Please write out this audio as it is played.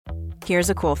Here's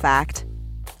a cool fact.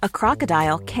 A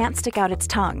crocodile can't stick out its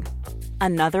tongue.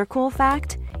 Another cool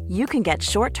fact, you can get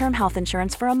short-term health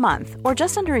insurance for a month or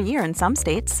just under a year in some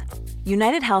states.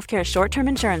 United Healthcare short-term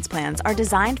insurance plans are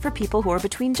designed for people who are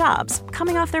between jobs,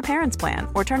 coming off their parents' plan,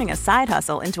 or turning a side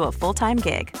hustle into a full-time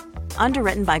gig.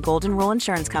 Underwritten by Golden Rule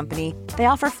Insurance Company, they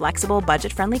offer flexible,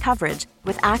 budget-friendly coverage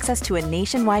with access to a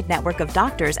nationwide network of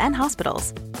doctors and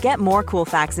hospitals. Get more cool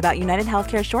facts about United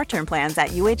Healthcare short-term plans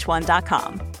at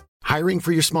uh1.com. Hiring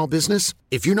for your small business?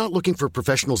 If you're not looking for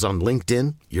professionals on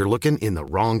LinkedIn, you're looking in the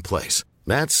wrong place.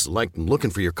 That's like looking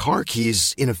for your car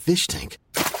keys in a fish tank.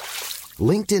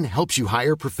 LinkedIn helps you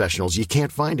hire professionals you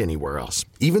can't find anywhere else,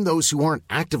 even those who aren't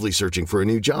actively searching for a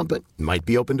new job but might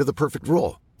be open to the perfect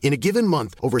role. In a given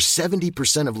month, over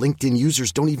 70% of LinkedIn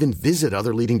users don't even visit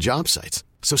other leading job sites.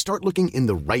 So start looking in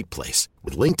the right place.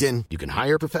 With LinkedIn, you can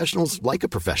hire professionals like a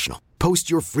professional. Post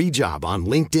your free job on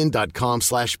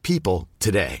linkedin.com/people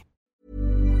today.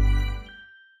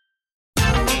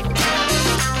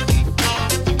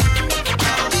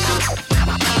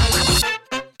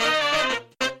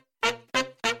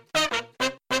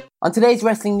 On today's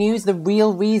wrestling news, the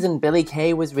real reason Billie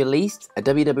Kay was released, a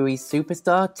WWE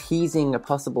superstar teasing a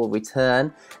possible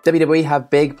return, WWE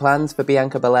have big plans for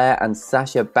Bianca Belair and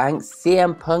Sasha Banks,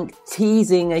 CM Punk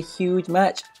teasing a huge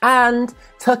match, and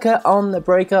Tucker on the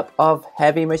breakup of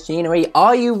Heavy Machinery.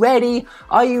 Are you ready?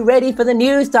 Are you ready for the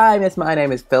news time? Yes, my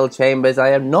name is Phil Chambers. I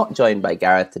am not joined by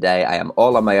Gareth today. I am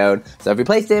all on my own, so I've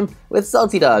replaced him with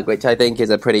Salty Dog, which I think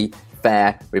is a pretty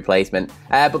fair replacement.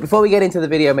 But before we get into the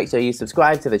video, make sure you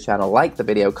subscribe to the channel, like the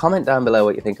video, comment down below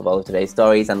what you think of all of today's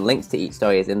stories, and links to each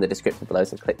story is in the description below,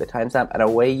 so click the timestamp and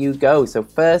away you go. So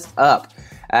first up,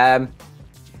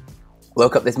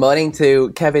 woke up this morning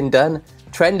to Kevin Dunn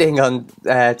trending on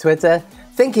Twitter,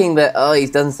 thinking that,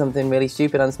 he's done something really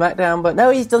stupid on SmackDown, but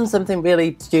no, he's done something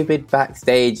really stupid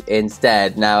backstage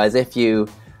instead. Now, as if you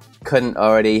couldn't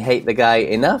already hate the guy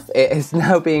enough, it is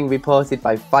now being reported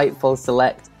by Fightful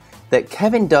Select that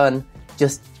Kevin Dunn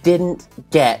just didn't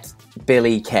get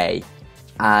Billie Kay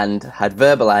and had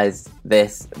verbalized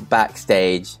this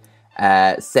backstage,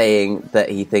 saying that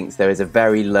he thinks there is a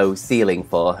very low ceiling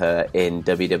for her in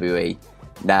WWE.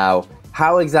 Now,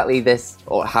 how exactly this,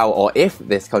 or if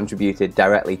this contributed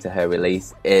directly to her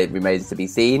release, it remains to be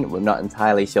seen. We're not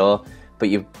entirely sure, but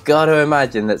you've got to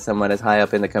imagine that someone as high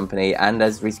up in the company and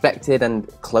as respected and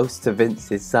close to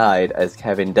Vince's side as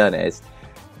Kevin Dunn is,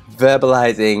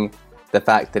 verbalizing the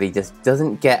fact that he just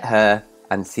doesn't get her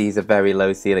and sees a very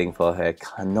low ceiling for her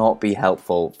cannot be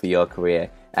helpful for your career.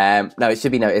 Now, it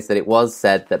should be noticed that it was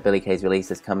said that Billie Kay's release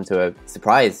has come as a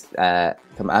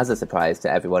surprise to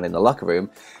everyone in the locker room,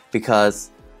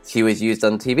 because she was used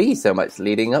on TV so much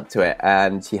leading up to it,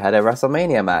 and she had a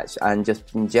WrestleMania match, and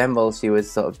just in general, she was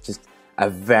sort of just a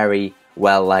very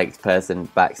well-liked person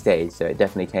backstage, so it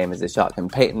definitely came as a shock,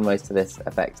 and Peyton was to this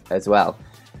effect as well.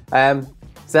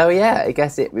 So yeah, I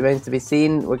guess it remains to be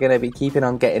seen. We're going to be keeping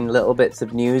on getting little bits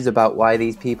of news about why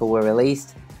these people were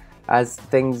released as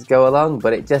things go along,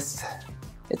 but it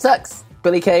sucks.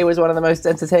 Billie Kay was one of the most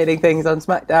entertaining things on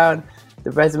SmackDown.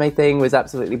 The resume thing was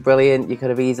absolutely brilliant. You could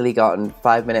have easily gotten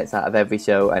 5 minutes out of every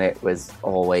show, and it was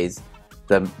always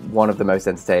one of the most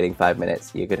entertaining 5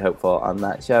 minutes you could hope for on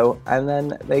that show. And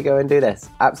then they go and do this.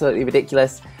 Absolutely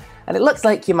ridiculous. And it looks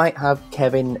like you might have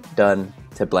Kevin Dunn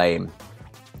to blame.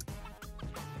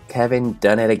 Kevin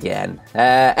done it again.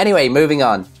 Anyway, moving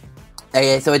on.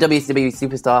 So a WWE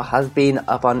superstar has been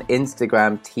up on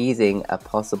Instagram teasing a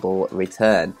possible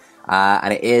return.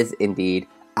 And it is indeed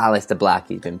Aleister Black.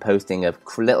 He's been posting a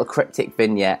little cryptic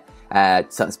vignette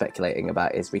sort of speculating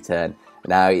about his return.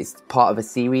 Now, it's part of a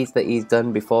series that he's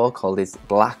done before called his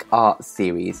Black Art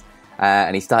series.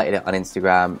 And he started it on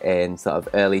Instagram in sort of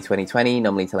early 2020,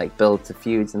 normally to build to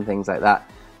feuds and things like that.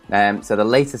 So the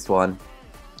latest one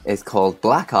is called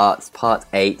Black Arts Part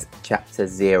 8, Chapter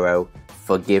 0,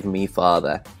 Forgive Me,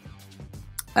 Father.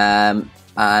 And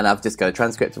I've just got a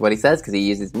transcript of what he says, because he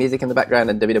uses music in the background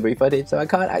and WWE footage, so I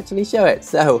can't actually show it.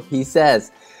 So he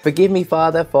says, Forgive me,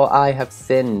 Father, for I have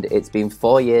sinned. It's been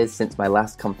 4 years since my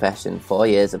last confession, 4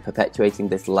 years of perpetuating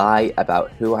this lie about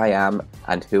who I am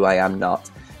and who I am not.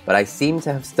 But I seem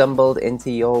to have stumbled into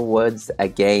your woods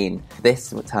again.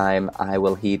 This time I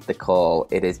will heed the call.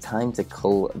 It is time to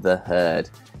cull the herd.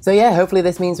 So yeah, hopefully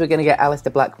this means we're going to get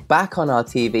Aleister Black back on our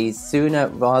TVs sooner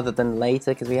rather than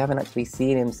later, because we haven't actually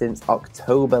seen him since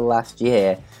October last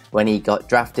year when he got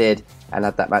drafted and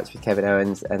had that match with Kevin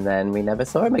Owens, and then we never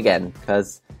saw him again,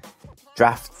 because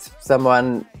draft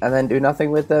someone and then do nothing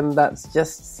with them, that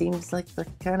just seems like the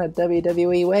kind of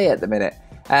WWE way at the minute.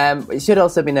 It should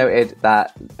also be noted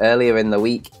that earlier in the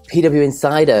week, PW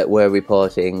Insider were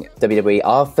reporting WWE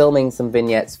are filming some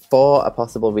vignettes for a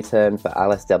possible return for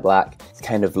Aleister Black. It's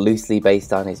kind of loosely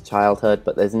based on his childhood,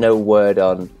 but there's no word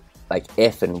on like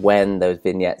if and when those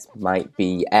vignettes might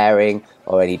be airing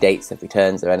or any dates of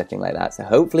returns or anything like that. So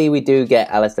hopefully we do get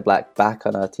Aleister Black back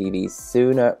on our TVs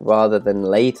sooner rather than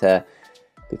later,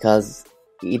 because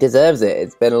he deserves it.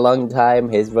 It's been a long time.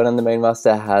 His run on the main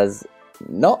roster has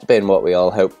not been what we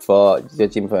all hoped for,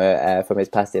 judging from his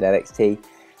past in NXT.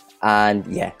 And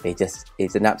yeah,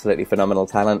 he's an absolutely phenomenal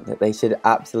talent that they should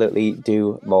absolutely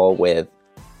do more with.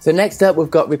 So next up,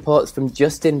 we've got reports from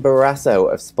Justin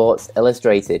Barrasso of Sports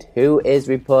Illustrated, who is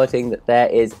reporting that there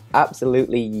is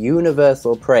absolutely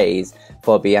universal praise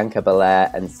for Bianca Belair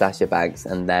and Sasha Banks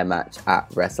and their match at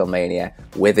WrestleMania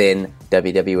within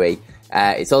WWE.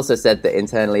 It's also said that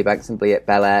internally, Banks and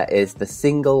Belair is the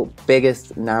single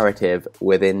biggest narrative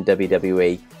within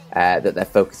WWE that they're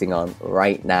focusing on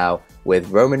right now, with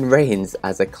Roman Reigns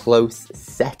as a close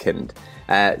second.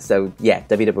 So yeah,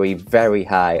 WWE very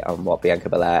high on what Bianca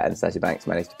Belair and Sasha Banks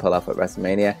managed to pull off at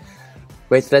WrestleMania,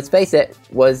 which, let's face it,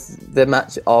 was the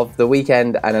match of the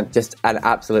weekend and just an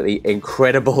absolutely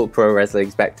incredible pro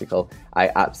wrestling spectacle. I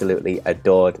absolutely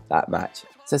adored that match.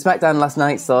 So SmackDown last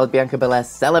night saw Bianca Belair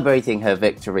celebrating her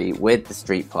victory with the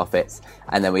Street Profits,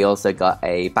 and then we also got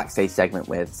a backstage segment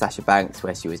with Sasha Banks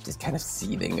where she was just kind of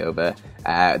seething over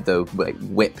the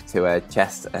whip to her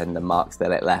chest and the marks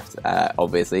that it left,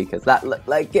 obviously, because that looked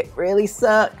like it really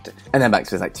sucked. And then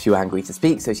Banks was like too angry to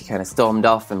speak, so she kind of stormed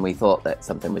off, and we thought that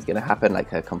something was going to happen, like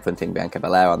her confronting Bianca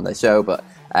Belair on the show, but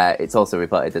it's also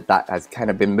reported that has kind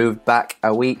of been moved back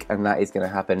a week, and that is going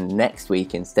to happen next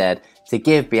week instead, to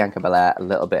give Bianca Belair a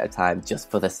little bit of time just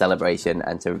for the celebration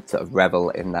and to sort of revel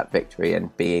in that victory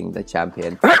and being the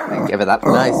champion and give her that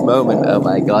nice moment. Oh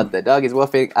my god, the dog is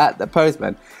woofing at the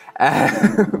postman.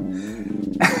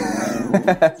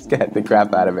 Scared the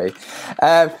crap out of me.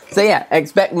 So yeah,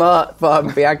 expect more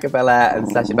from Bianca Belair and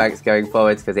Sasha Banks going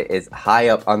forwards, because it is high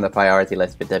up on the priority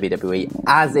list for WWE,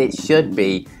 as it should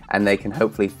be, and they can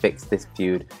hopefully fix this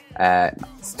feud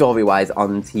story-wise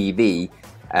on TV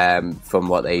from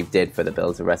what they did for the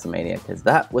build to WrestleMania, because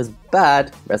that was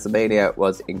bad. WrestleMania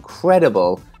was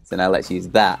incredible, so now let's use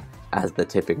that as the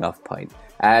tipping off point.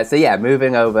 So yeah,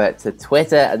 moving over to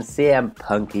Twitter and CM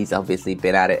Punk. He's obviously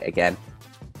been at it again.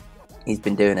 He's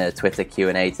been doing a Twitter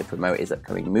Q&A to promote his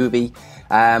upcoming movie.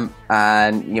 And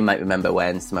you might remember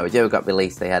when Samoa Joe got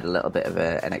released, they had a little bit of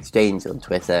an exchange on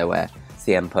Twitter where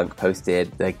CM Punk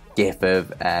posted the gif of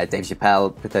Dave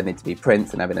Chappelle pretending to be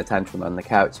Prince and having a tantrum on the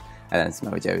couch. And then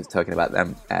Samoa Joe was talking about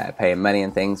them paying money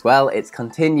and things. Well, it's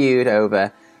continued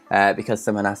over because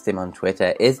someone asked him on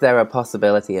Twitter, is there a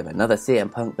possibility of another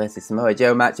CM Punk versus Samoa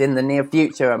Joe match in the near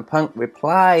future? And Punk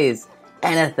replies,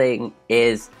 anything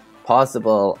is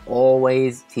possible.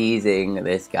 Always teasing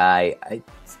this guy. I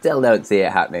still don't see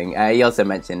it happening. He also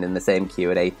mentioned in the same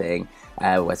Q&A thing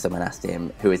where someone asked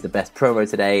him who is the best promo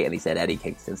today, and he said Eddie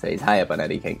Kingston, so he's high up on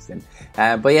Eddie Kingston.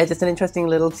 But yeah, just an interesting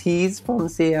little tease from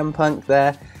CM Punk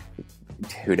there.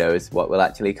 Who knows what will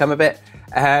actually come of it.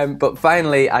 But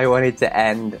finally, I wanted to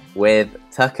end with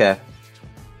Tucker.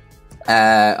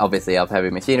 Obviously of Heavy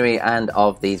Machinery and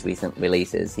of these recent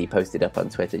releases. He posted up on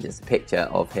Twitter just a picture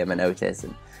of him and Otis,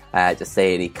 and just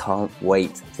saying he can't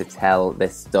wait to tell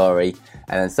this story.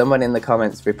 And then someone in the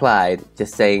comments replied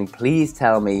just saying, please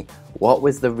tell me what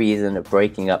was the reason of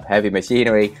breaking up Heavy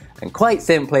Machinery. And quite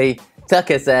simply,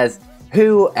 Tucker says,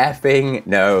 who effing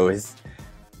knows?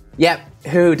 Yep,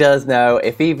 who does know?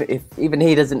 If even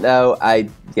he doesn't know, I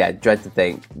dread to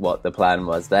think what the plan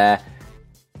was there.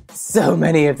 So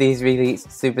many of these released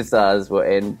superstars were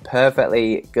in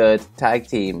perfectly good tag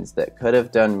teams that could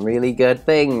have done really good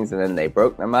things, and then they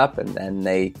broke them up, and then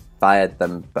they fired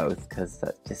them both, because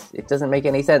it doesn't make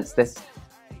any sense. It's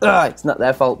not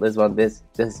their fault. This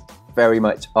just very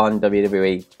much on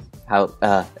WWE.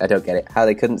 I don't get it. How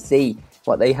they couldn't see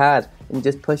what they had and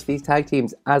just push these tag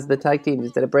teams as the tag teams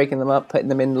instead of breaking them up, putting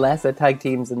them in lesser tag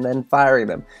teams and then firing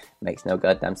them. Makes no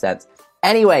goddamn sense.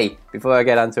 Anyway, before I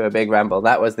get onto a big ramble,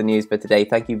 that was the news for today.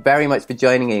 Thank you very much for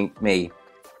joining me.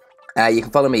 You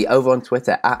can follow me over on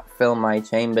Twitter at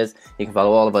FillMyChambers. You can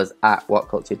follow all of us at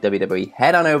WhatCultureWWE.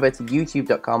 Head on over to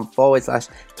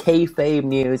youtube.com/kayfabe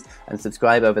news and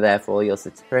subscribe over there for all your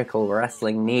satirical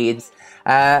wrestling needs.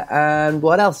 And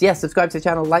what else? Yes, subscribe to the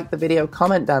channel, like the video,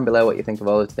 comment down below what you think of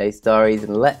all of today's stories,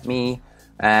 and let me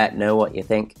know what you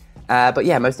think. But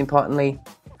yeah, most importantly,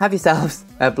 have yourselves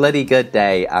a bloody good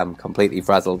day. I'm completely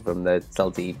frazzled from the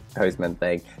salty postman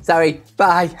thing. Sorry,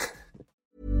 bye.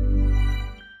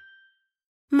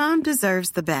 Mom deserves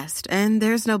the best, and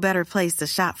there's no better place to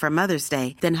shop for Mother's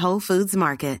Day than Whole Foods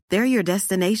Market. They're your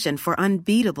destination for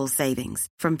unbeatable savings,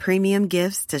 from premium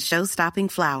gifts to show-stopping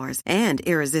flowers and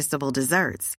irresistible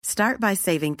desserts. Start by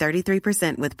saving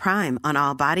 33% with Prime on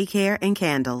all body care and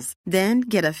candles. Then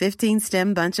get a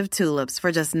 15-stem bunch of tulips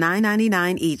for just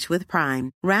 $9.99 each with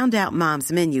Prime. Round out Mom's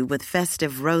menu with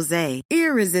festive rosé,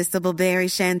 irresistible berry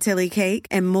chantilly cake,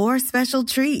 and more special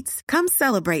treats. Come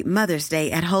celebrate Mother's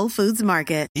Day at Whole Foods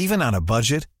Market. Even on a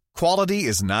budget, quality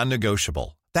is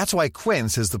non-negotiable. That's why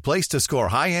Quince is the place to score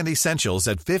high-end essentials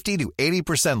at 50 to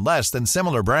 80% less than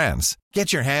similar brands.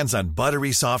 Get your hands on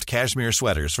buttery soft cashmere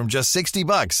sweaters from just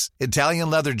 $60, Italian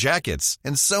leather jackets,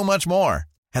 and so much more.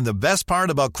 And the best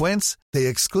part about Quince, they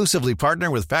exclusively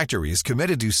partner with factories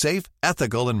committed to safe,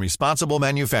 ethical, and responsible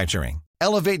manufacturing.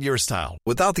 Elevate your style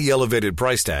without the elevated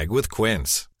price tag with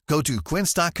Quince. Go to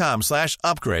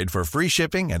quince.com/upgrade for free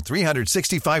shipping and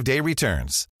 365-day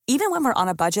returns. Even when we're on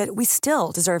a budget, we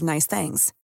still deserve nice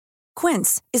things.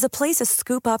 Quince is a place to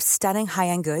scoop up stunning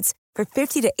high-end goods for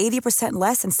 50 to 80%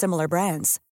 less than similar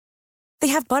brands. They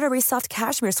have buttery soft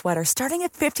cashmere sweaters starting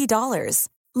at $50,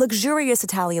 luxurious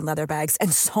Italian leather bags,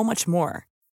 and so much more.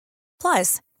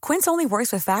 Plus, Quince only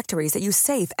works with factories that use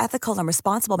safe, ethical, and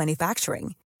responsible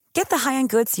manufacturing. Get the high-end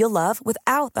goods you'll love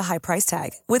without the high price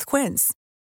tag with Quince.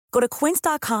 Go to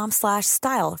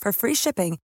quince.com/style for free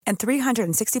shipping and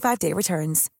 365-day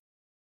returns.